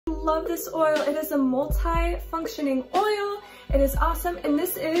love this oil. It is a multi-functioning oil. It is awesome, and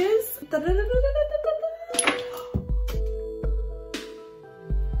this is...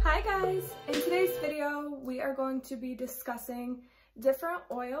 Hi guys! In today's video, we are going to be discussing different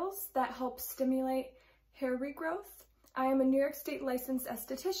oils that help stimulate hair regrowth. I am a New York State licensed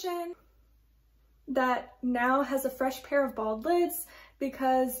esthetician that now has a fresh pair of bald lids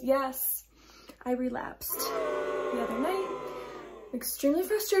because, yes, I relapsed the other night. I'm extremely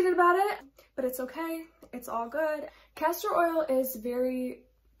frustrated about it, but it's okay. It's all good. Castor oil is very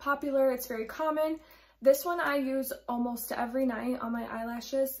popular. It's very common. This one I use almost every night on my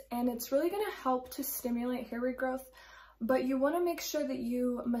eyelashes, and it's really going to help to stimulate hair regrowth, but you want to make sure that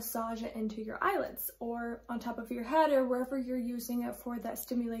you massage it into your eyelids or on top of your head or wherever you're using it for that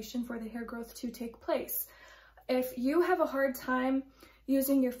stimulation for the hair growth to take place. If you have a hard time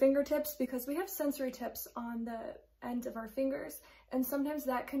using your fingertips, because we have sensory tips on the end of our fingers, and sometimes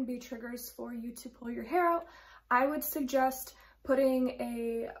that can be triggers for you to pull your hair out, I would suggest putting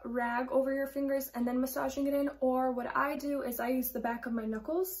a rag over your fingers and then massaging it in, or what I do is I use the back of my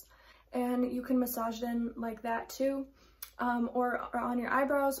knuckles, and you can massage it in like that too, or on your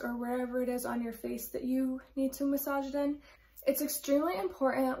eyebrows or wherever it is on your face that you need to massage it in. It's extremely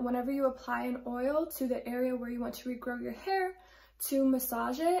important whenever you apply an oil to the area where you want to regrow your hair to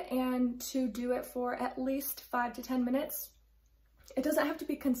massage it and to do it for at least 5 to 10 minutes. It doesn't have to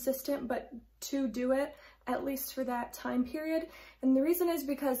be consistent, but to do it at least for that time period. And the reason is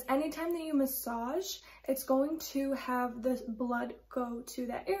because anytime that you massage, it's going to have the blood go to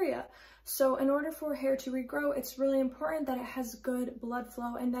that area. So in order for hair to regrow, it's really important that it has good blood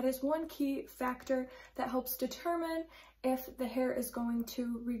flow, and that is one key factor that helps determine if the hair is going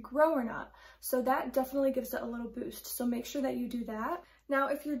to regrow or not. So that definitely gives it a little boost. So make sure that you do that. Now,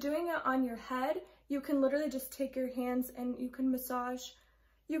 if you're doing it on your head, you can literally just take your hands and you can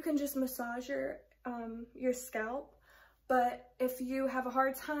just massage your scalp. But if you have a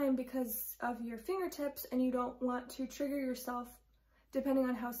hard time because of your fingertips and you don't want to trigger yourself, depending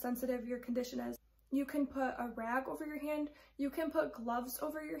on how sensitive your condition is, you can put a rag over your hand. You can put gloves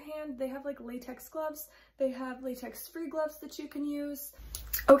over your hand. They have like latex gloves. They have latex-free gloves that you can use.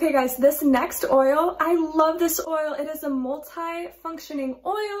 Okay guys, this next oil, I love this oil. It is a multi-functioning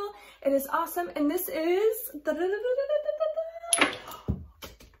oil. It is awesome, and this is... Oh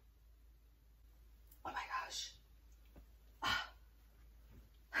my gosh.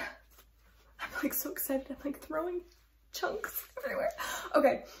 I'm like so excited. I'm like throwing chunks everywhere.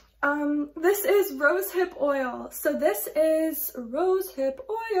 Okay. This is rosehip oil. So this is rosehip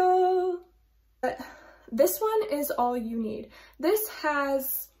oil. But this one is all you need. This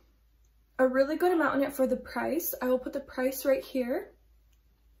has a really good amount in it for the price. I will put the price right here.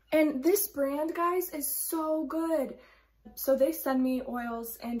 And this brand, guys, is so good. So they send me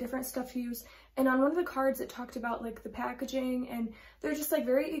oils and different stuff to use. And on one of the cards, it talked about like the packaging, and they're just like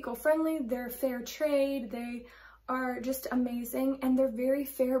very eco-friendly. They're fair trade. They are just amazing, and they're very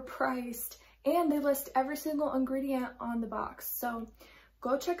fair priced, and they list every single ingredient on the box. So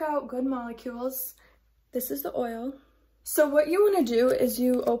go check out Good Molecules. This is the oil. So what you want to do is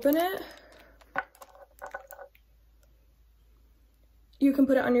you open it. You can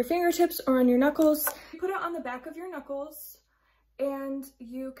put it on your fingertips or on your knuckles. You put it on the back of your knuckles, and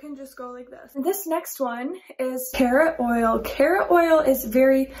you can just go like this. This next one is carrot oil. Carrot oil is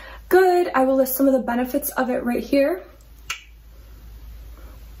very good. I will list some of the benefits of it right here.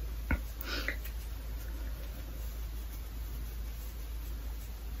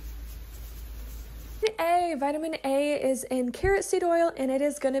 Vitamin A is in carrot seed oil, and it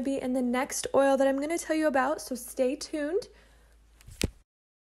is going to be in the next oil that I'm going to tell you about, so stay tuned.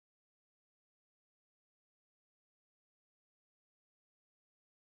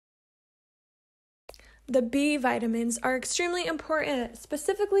 The B vitamins are extremely important,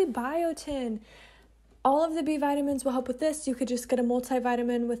 specifically biotin. All of the B vitamins will help with this. You could just get a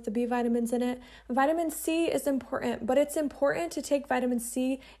multivitamin with the B vitamins in it. Vitamin C is important, but it's important to take vitamin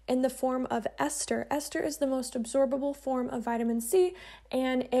C in the form of ester. Ester is the most absorbable form of vitamin C,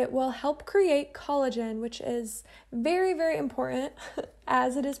 and it will help create collagen, which is very, very important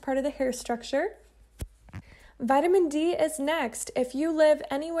as it is part of the hair structure. Vitamin D is next. If you live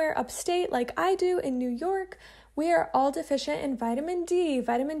anywhere upstate like I do in New York, we are all deficient in vitamin D.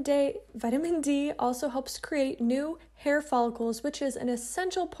 Vitamin D also helps create new hair follicles, which is an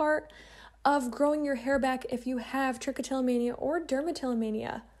essential part of growing your hair back if you have trichotillomania or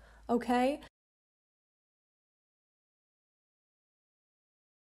dermatillomania, okay?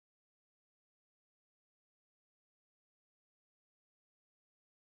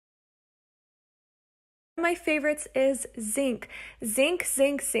 My favorites is zinc. Zinc,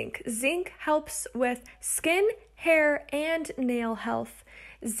 zinc, zinc. Zinc helps with skin, hair, and nail health.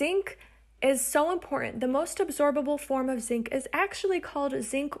 Zinc is so important. The most absorbable form of zinc is actually called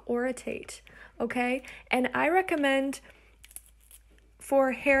zinc orotate, okay? And I recommend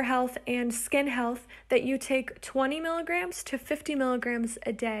for hair health and skin health that you take 20 milligrams to 50 milligrams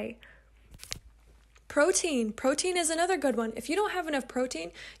a day. Protein. Protein is another good one. If you don't have enough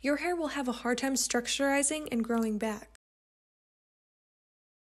protein, your hair will have a hard time structurizing and growing back.